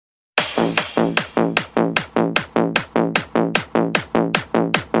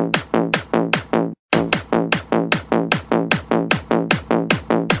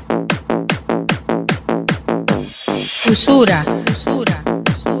Usura,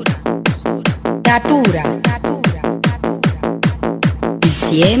 Datura,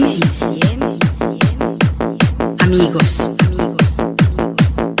 insieme, amigos.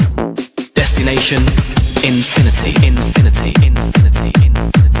 Destination infinity, infinity, infinity,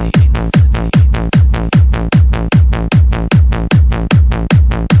 infinity, infinity.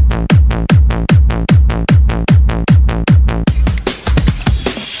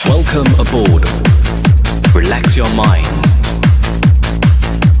 Welcome aboard. Relax your minds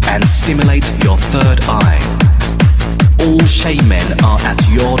and stimulate your third eye. All shaman are at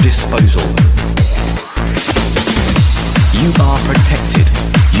your disposal. You are protected.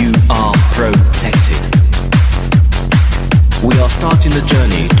 You are protected. We are starting the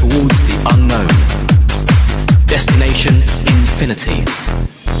journey towards the unknown. Destination infinity.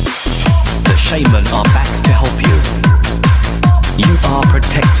 The shaman are back to help you. You are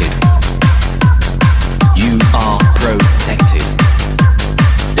protected. You are protected.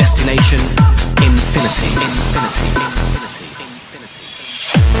 Destination infinity, infinity, infinity, infinity.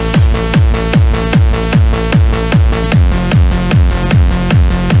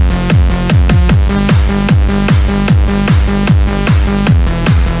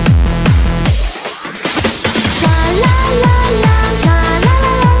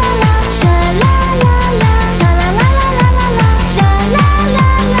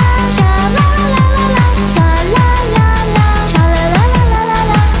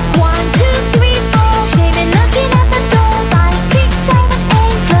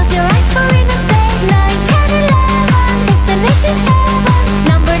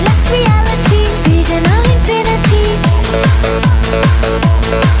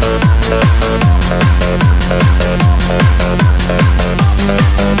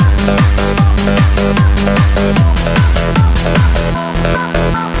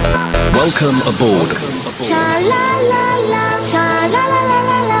 Welcome aboard.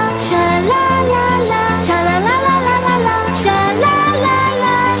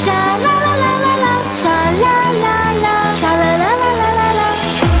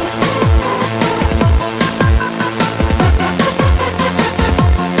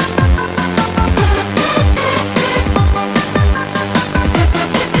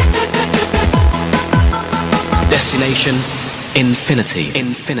 Destination infinity,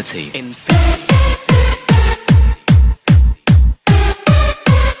 infinity, infinity.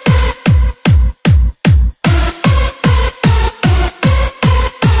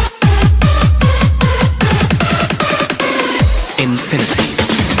 Infinity.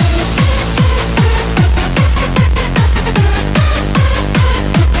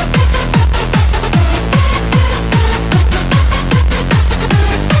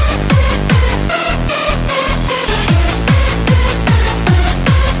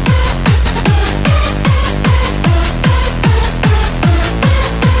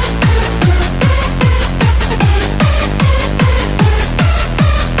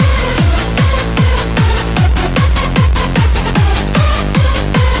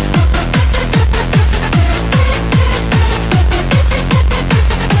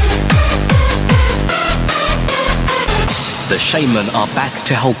 The shaman are back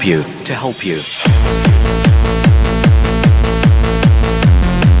to help you, to help you.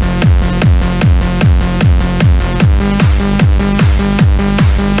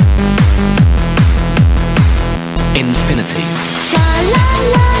 Infinity.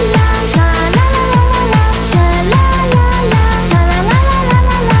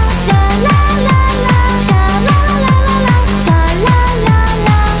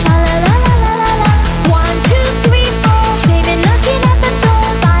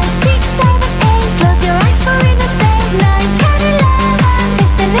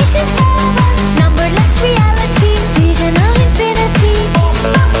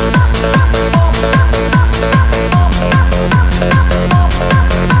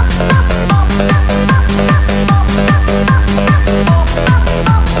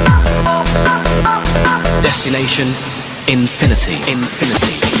 Destination infinity,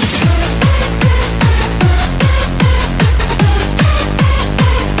 infinity.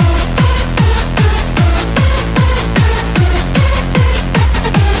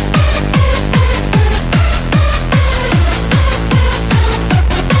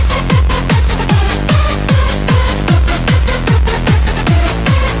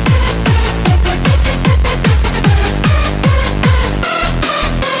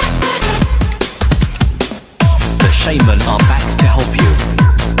 Shaman are back to help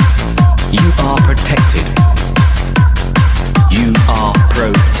you. protected. You are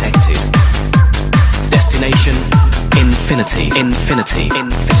protected. Destination infinity, infinity,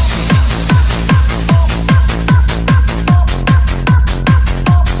 infinity.